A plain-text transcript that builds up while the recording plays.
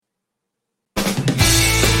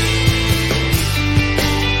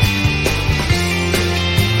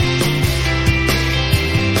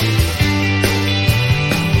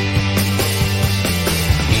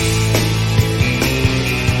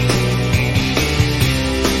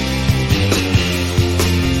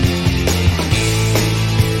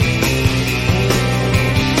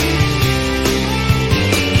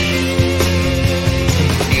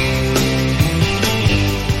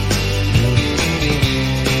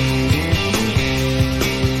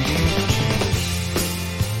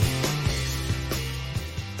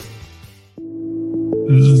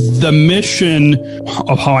The mission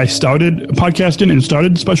of how I started podcasting and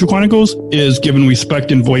started Special Chronicles is giving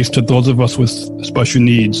respect and voice to those of us with special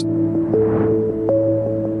needs.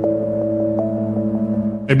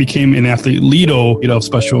 I became an athlete leader of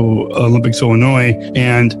Special Olympics Illinois,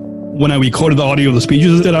 and when I recorded the audio of the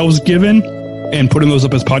speeches that I was given and putting those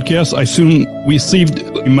up as podcasts, I soon received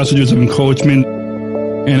messages of encouragement,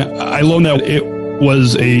 and I learned that it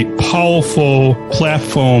was a powerful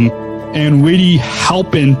platform and really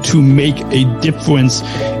helping to make a difference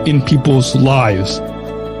in people's lives.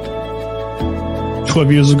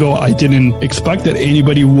 12 years ago, I didn't expect that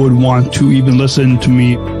anybody would want to even listen to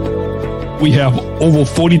me. We have over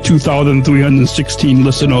 42,316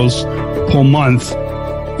 listeners per month.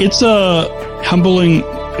 It's a humbling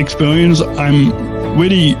experience. I'm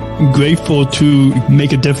really grateful to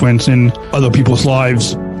make a difference in other people's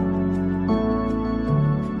lives.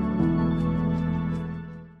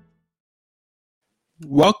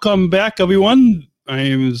 Welcome back, everyone. I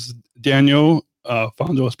am Daniel,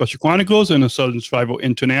 founder of Special Chronicles and a Southern Survival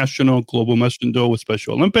International Global Messenger with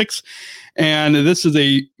Special Olympics. And this is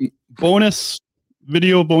a bonus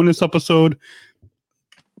episode.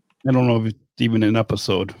 I don't know if it's even an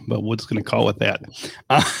episode, but we're just going to call it that.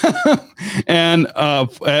 And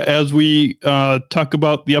as we talk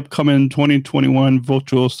about the upcoming 2021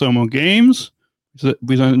 Virtual Summer Games,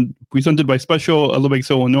 presented by Special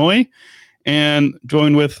Olympics Illinois, and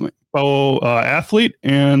joined with my fellow athlete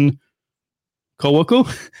and co-worker,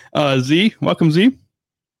 Z. Welcome, Z.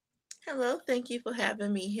 Hello. Thank you for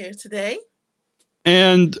having me here today.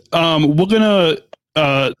 And we're going to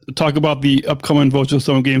talk about the upcoming Virtual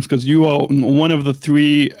Summer Games because you are one of the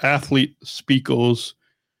three athlete speakers,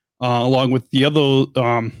 along with the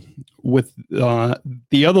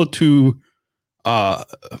other two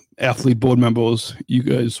athlete board members.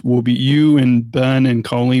 You and Ben and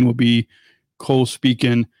Colleen will be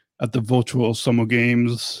co-speaking at the Virtual Summer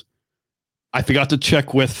Games. I forgot to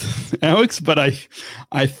check with Alex, but is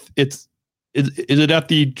it at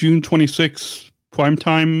the June 26th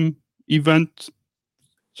primetime event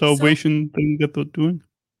celebration thing that they're doing?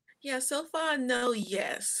 Yeah, so far, no,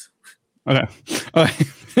 yes. Okay. All right.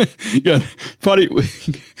 Yeah, probably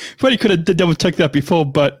could have double checked that before,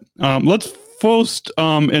 but let's first,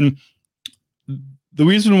 and the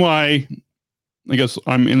reason why I guess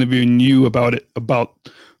I'm interviewing you about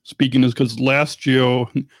speaking is because last year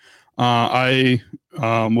I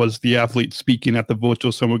was the athlete speaking at the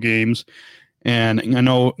Virtual Summer Games, and I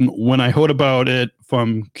know when I heard about it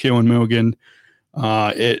from Karen Milligan,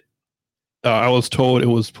 I was told it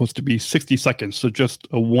was supposed to be 60 seconds, so just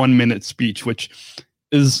a 1-minute speech, which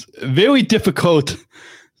is very difficult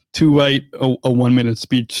to write a 1-minute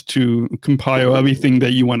speech to compile everything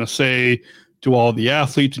that you want to say to all the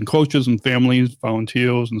athletes and coaches and families,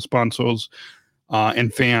 volunteers and sponsors,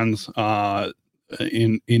 and fans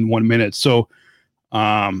in 1 minute. So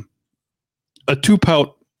a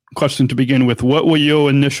two-part question to begin with. What were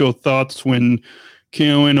your initial thoughts when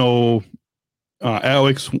Karen or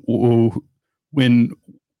Alex, when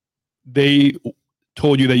they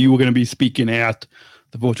told you that you were going to be speaking at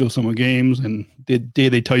the Virtual Summer Games, and did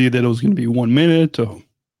they tell you that it was going to be 1 minute? Or?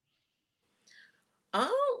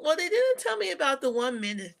 Well, they didn't tell me about the 1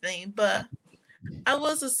 minute thing, but I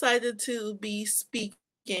was excited to be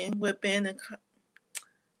speaking with Ben and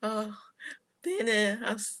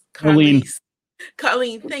Colleen.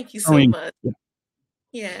 Colleen, thank you so much.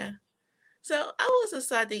 Yeah. So I was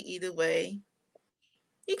excited either way.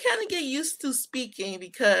 You kind of get used to speaking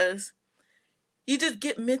because you just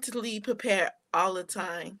get mentally prepared all the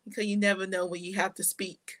time because you never know when you have to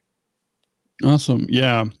speak. Awesome.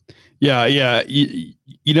 Yeah. You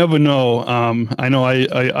never know. I know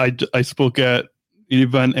I spoke at an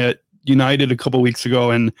event at United a couple of weeks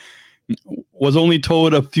ago and was only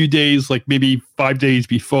told a few days, like maybe 5 days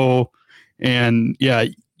before. And yeah,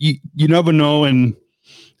 you never know. And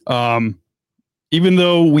even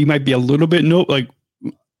though we might be a little bit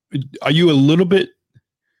are you a little bit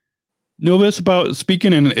nervous about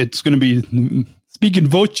speaking? And it's going to be speaking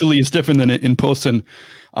virtually is different than in person,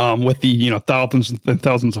 with the thousands and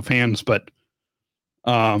thousands of fans. But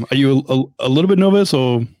are you a little bit nervous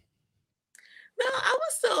or? No, I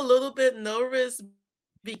was still a little bit nervous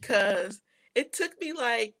because it took me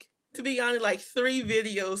to be honest, 3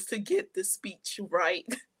 videos to get the speech right.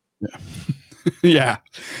 Yeah. Yeah.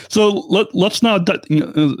 So let's now,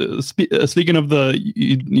 speaking of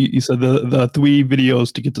you said the 3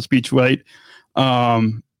 videos to get the speech right.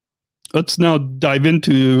 Let's now dive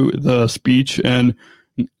into the speech and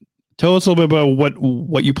tell us a little bit about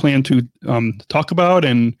what you plan to talk about,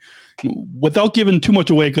 and without giving too much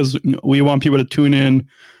away, because we want people to tune in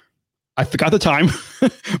I forgot the time,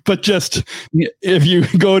 but just if you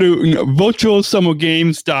go to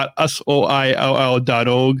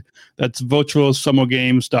virtualsummergames.soill.org, that's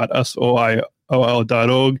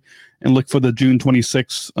virtualsummergames.soill.org, and look for the June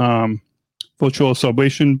 26th virtual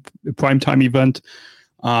celebration primetime event.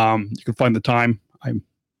 You can find the time.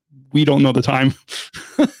 We don't know the time.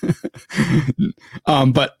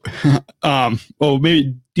 But well,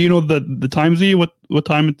 maybe do you know the time, Z? What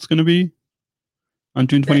time it's going to be on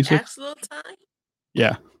June 26th? The actual time?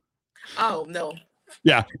 Yeah. Oh no.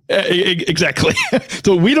 Yeah, exactly.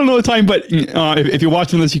 So we don't know the time, but if you're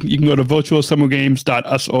watching this, you can go to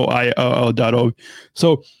virtualsummergames.soill.org.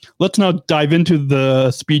 So let's now dive into the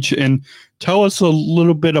speech and tell us a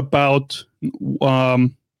little bit about what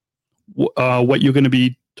you're going to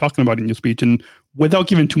be talking about in your speech, and without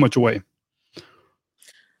giving too much away.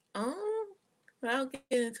 Without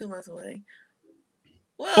giving too much away.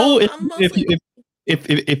 Well,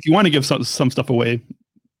 if you want to give some stuff away,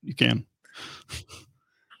 you can.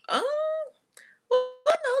 Well,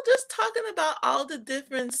 no, just talking about all the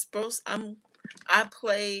different sports I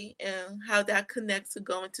play and how that connects to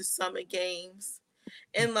going to summer games,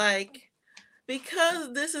 and like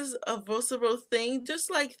because this is a versatile thing,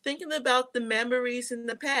 just like thinking about the memories in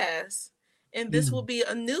the past, and this will be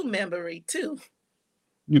a new memory too.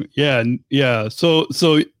 Yeah. So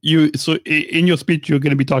in your speech, you're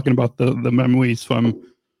going to be talking about the memories from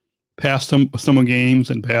past summer games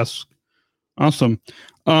and past. Awesome.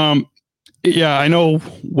 Yeah, I know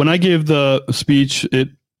when I gave the speech, it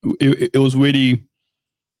was really.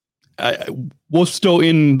 We're still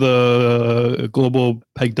in the global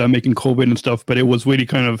pandemic and COVID and stuff, but it was really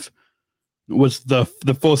kind of was the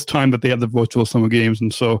first time that they had the virtual summer games,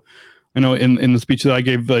 and so I know in the speech that I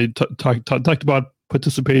gave, I talked about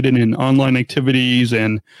participating in online activities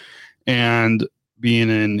and being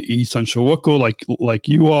an essential worker like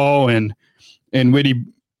you all, and really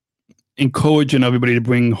encouraging everybody to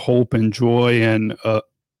bring hope and joy and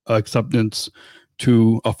acceptance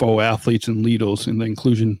to our fellow athletes and leaders in the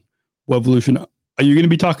inclusion revolution. Are you going to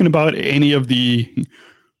be talking about any of the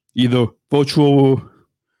either virtual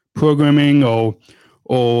programming or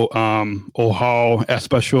how as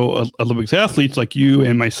Special Olympics athletes like you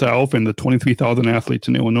and myself and the 23,000 athletes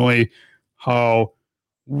in Illinois, how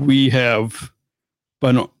we have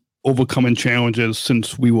been overcoming challenges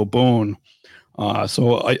since we were born?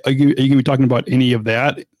 So are you going to be talking about any of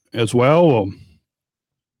that as well? Or?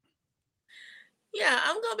 Yeah,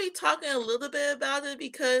 I'm going to be talking a little bit about it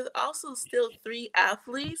because also still 3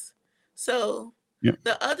 athletes. So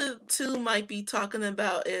the other 2 might be talking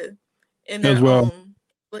about it in their own.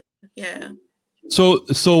 Yeah. So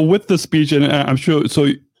with the speech, and I'm sure, so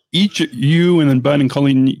each you and then Ben and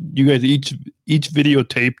Colleen, you guys each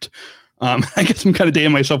videotaped. I guess I'm kind of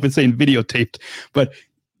dating myself with saying videotaped, but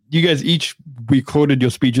you guys each recorded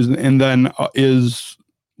your speeches, and then is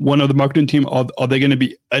one of the marketing team, are they going to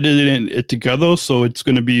be editing it together? So it's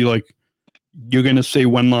going to be like you're going to say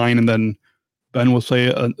one line, and then Ben will say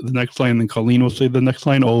the next line, and then Colleen will say the next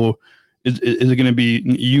line, or is it going to be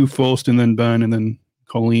you first, and then Ben, and then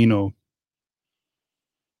Colleen? Or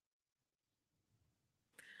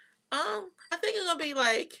I think it's gonna be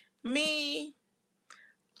like me.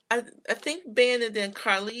 I think Ben and then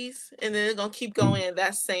Carlise, and then it's gonna keep going in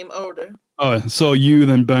that same order. Oh, so you,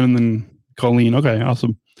 then Ben, and then Colleen. Okay,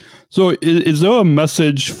 awesome. So is there a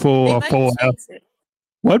message for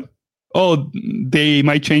what? Oh, they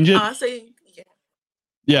might change it. I'll say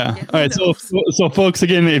yeah. All right. So folks,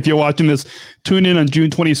 again, if you're watching this, tune in on June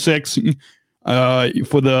 26th.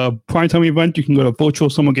 For the primetime event, you can go to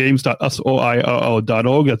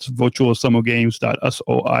virtualsummergames.soill.org. That's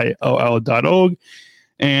virtualsummergames.soill.org,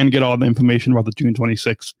 and get all the information about the June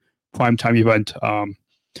 26th primetime event.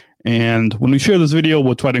 And when we share this video,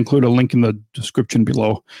 we'll try to include a link in the description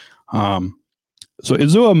below. So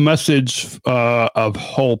is there a message of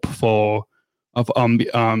hope for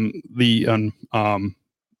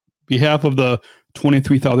behalf of the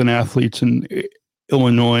 23,000 athletes in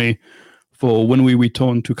Illinois for when we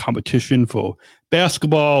return to competition for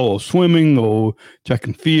basketball or swimming or track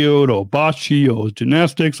and field or bocce or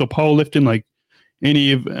gymnastics or powerlifting, like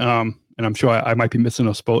any of, and I'm sure I might be missing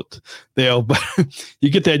a spot there, but you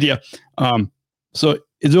get the idea. So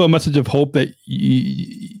is there a message of hope that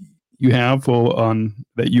you have or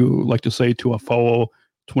that you like to say to our fellow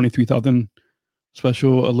 23,000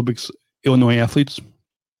 Special Olympics Illinois athletes?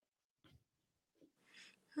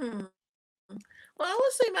 Well, I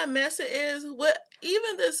would say my message is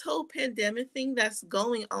even this whole pandemic thing that's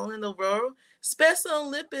going on in the world, Special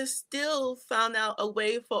Olympics still found out a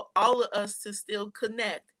way for all of us to still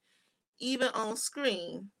connect, even on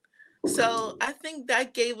screen. So I think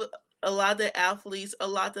that gave a lot of the athletes a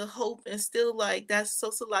lot of hope and still like that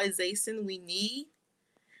socialization we need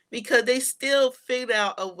because they still figured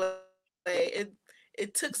out a way.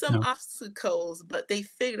 It took some obstacles, but they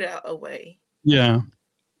figured out a way. Yeah.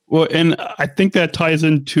 Well, and I think that ties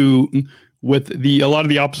into with a lot of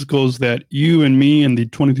the obstacles that you and me and the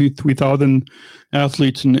 23,000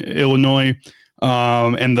 athletes in Illinois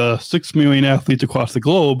and the 6 million athletes across the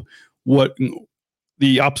globe, what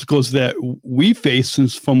the obstacles that we face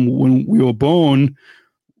since from when we were born,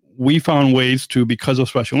 we found ways to, because of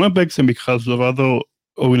Special Olympics and because of other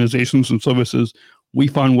organizations and services, we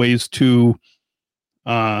found ways to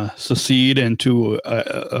succeed and to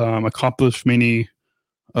accomplish many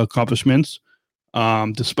accomplishments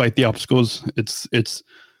despite the obstacles. It's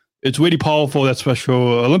really powerful, that Special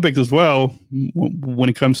Olympics as well, when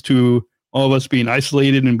it comes to all of us being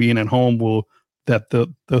isolated and being at home, that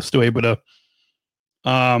they're still able to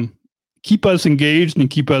keep us engaged and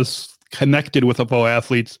keep us connected with our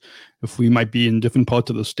athletes if we might be in different parts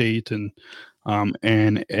of the state and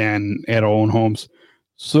at our own homes.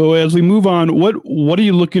 So as we move on, what are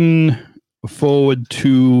you looking forward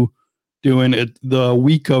to doing at the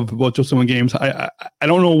week of Virtual Summer Games? I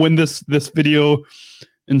don't know when this video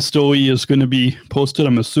and story is going to be posted.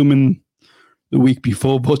 I'm assuming the week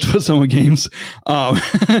before Virtual Summer Games, but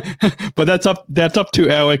that's up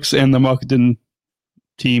to Alex and the marketing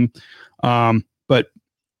team. But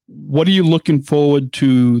what are you looking forward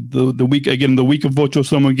to the week? Again, the week of Virtual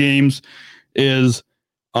Summer Games is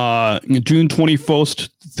June 21st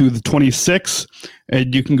through the 26th,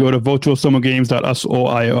 and you can go to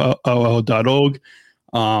virtualsummergames.soill.org.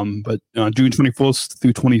 But June 21st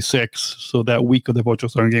through 26th, so that week of the Virtual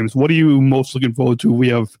Summer Games. What are you most looking forward to? We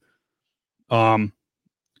have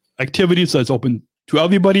activities that's open to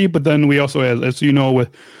everybody, but then we also, as you know,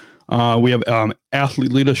 we have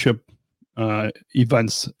athlete leadership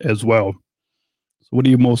events as well. So what are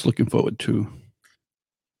you most looking forward to?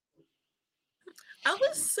 I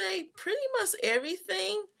would say pretty much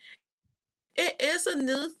everything. It is a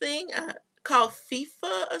new thing called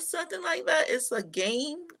FIFA or something like that. It's a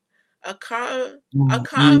game, a car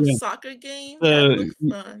soccer game. That looks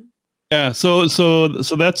fun. Yeah, so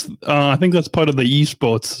that's I think that's part of the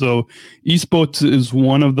esports. So esports is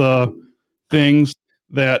one of the things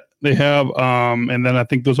that they have, and then I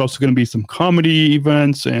think there's also going to be some comedy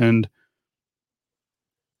events and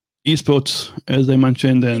esports, as I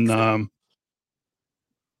mentioned, and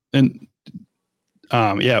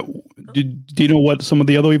yeah. Do you know what some of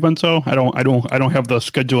the other events are? I don't have the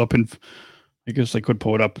schedule up, and I guess I could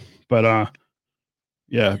pull it up, but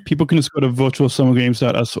yeah, people can just go to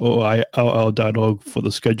virtualsummergames.soill.org for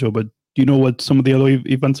the schedule. But do you know what some of the other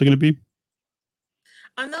events are going to be?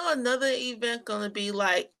 I know another event going to be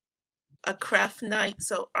like a craft night,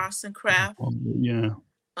 so arts and craft. Yeah.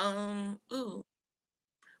 Ooh,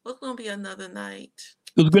 what's going to be another night?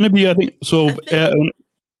 There's going to be, I think,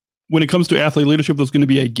 when it comes to athlete leadership, there's going to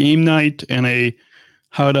be a game night and a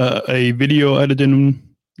video editing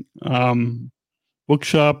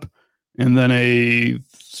workshop, and then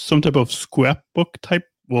some type of scrapbook type.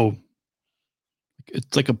 Well,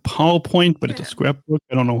 it's like a PowerPoint, but it's a scrapbook.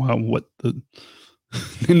 I don't know what the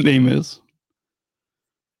name is.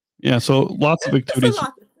 Yeah, so lots of activities.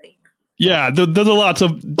 Yeah, there's a lot. So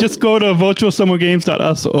just go to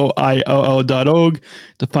virtualsummergames.soill.org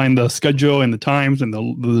to find the schedule and the times and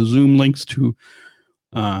the Zoom links to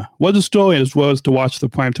register, as well as to watch the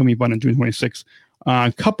primetime event on June 26th.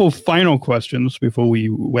 A couple final questions before we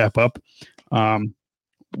wrap up.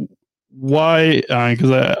 Why?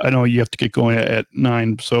 Because I know you have to get going at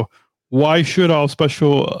 9. So why should our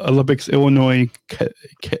Special Olympics Illinois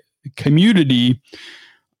community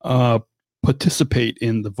participate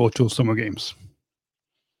in the Virtual Summer Games?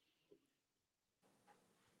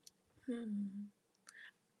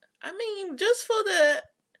 I mean, just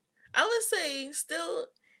I would say still,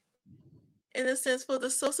 in a sense, for the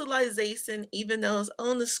socialization, even though it's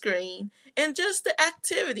on the screen, and just the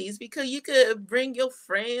activities, because you could bring your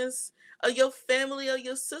friends or your family or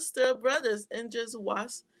your sister or brothers and just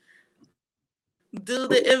do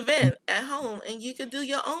the event at home, and you could do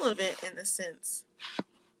your own event in a sense.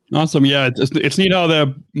 Awesome. Yeah, it's neat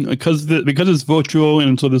how because it's virtual,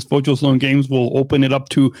 and so this Virtual Summer Games will open it up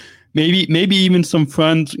to maybe even some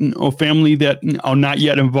friends or family that are not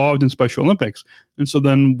yet involved in Special Olympics. And so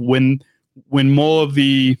then when more of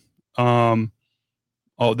the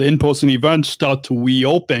in-person events start to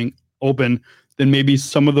reopen, then maybe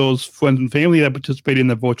some of those friends and family that participate in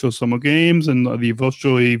the Virtual Summer Games and the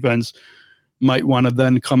virtual events might want to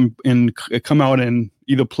then come out and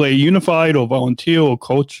either play unified or volunteer or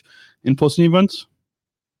coach in-person events.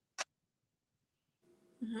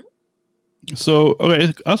 Mm-hmm. So,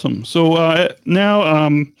 okay, awesome. So now,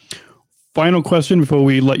 final question before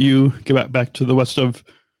we let you get back to the rest of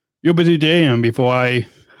your busy day, and before I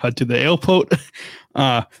head to the airport.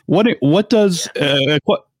 What does a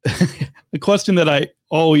question that I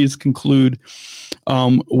always conclude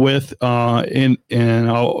with, and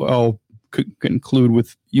I'll conclude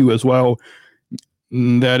with you as well.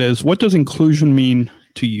 That is, what does inclusion mean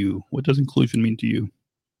to you? What does inclusion mean to you?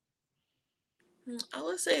 I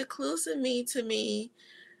would say inclusion to me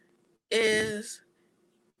is,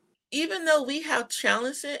 even though we have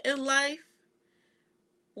challenges in life,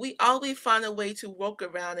 we always find a way to work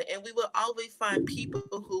around it, and we will always find people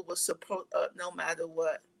who will support us no matter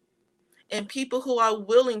what, and people who are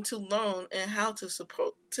willing to learn and how to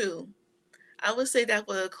support too. I would say that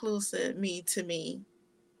would include me to me.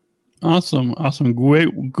 Awesome.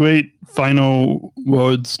 Great final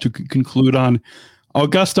words to conclude on. Our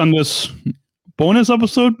guest on this bonus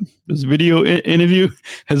episode, this video interview,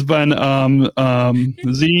 has been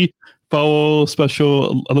Z, fellow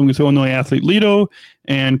Special Olympics Illinois athlete Lido,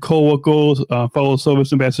 and co-worker, fellow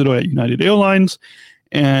service ambassador at United Airlines.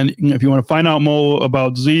 And if you want to find out more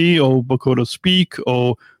about Z, or book her to speak,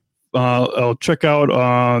 or check out,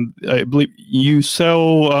 I believe you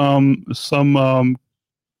sell some.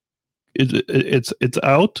 It's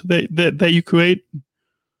out that you create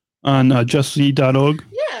on justz.org.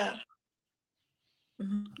 Yeah.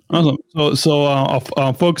 Awesome. So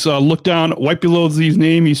folks, look down right below Z's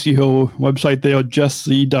name. You see her website there,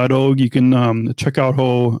 justz.org. You can check out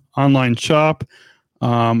her online shop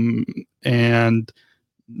and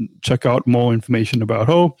check out more information about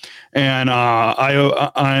her. And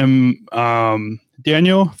I'm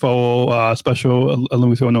Daniel, fellow Special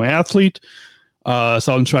Olympics Illinois athlete,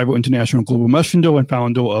 Southern Tribal International Global Messenger, and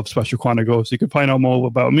founder of Special Chronicles. You can find out more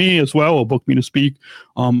about me as well, or book me to speak.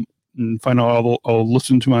 And find out or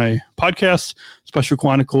listen to my podcast,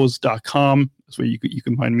 specialchronicles.com. That's where you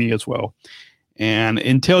can find me as well. And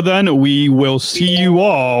until then, we will see you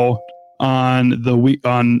all on the week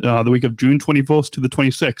of June 21st to the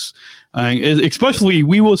 26th. Especially,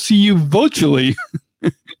 we will see you virtually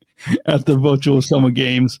at the virtual summer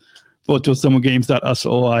games,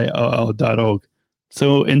 virtualsummergames.soi.org.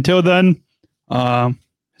 So until then,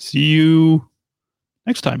 see you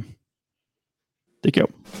next time. Take care.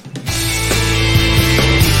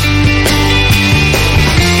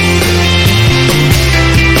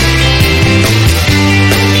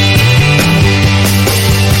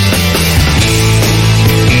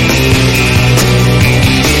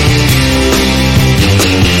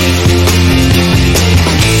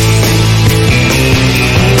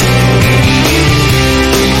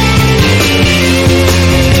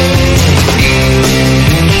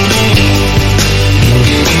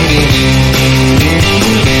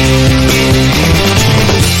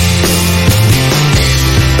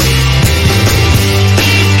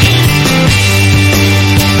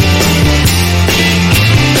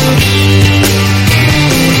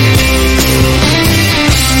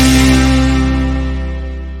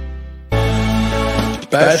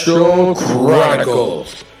 Special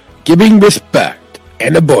Chronicles, giving respect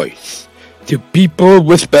and a voice to people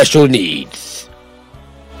with special needs.